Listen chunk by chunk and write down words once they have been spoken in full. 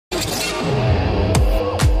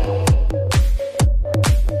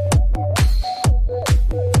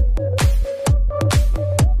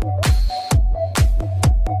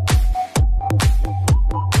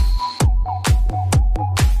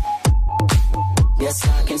Yes,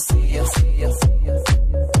 I can see you.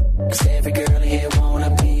 'Cause every girl here wanna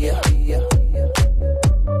be a.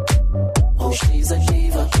 Oh, she's a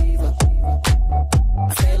diva.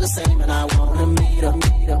 I feel the same and I wanna meet her.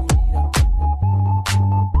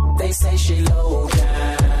 They say she low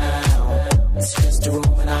down. It's just a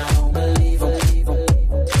rumor and I don't believe her.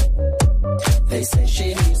 They say she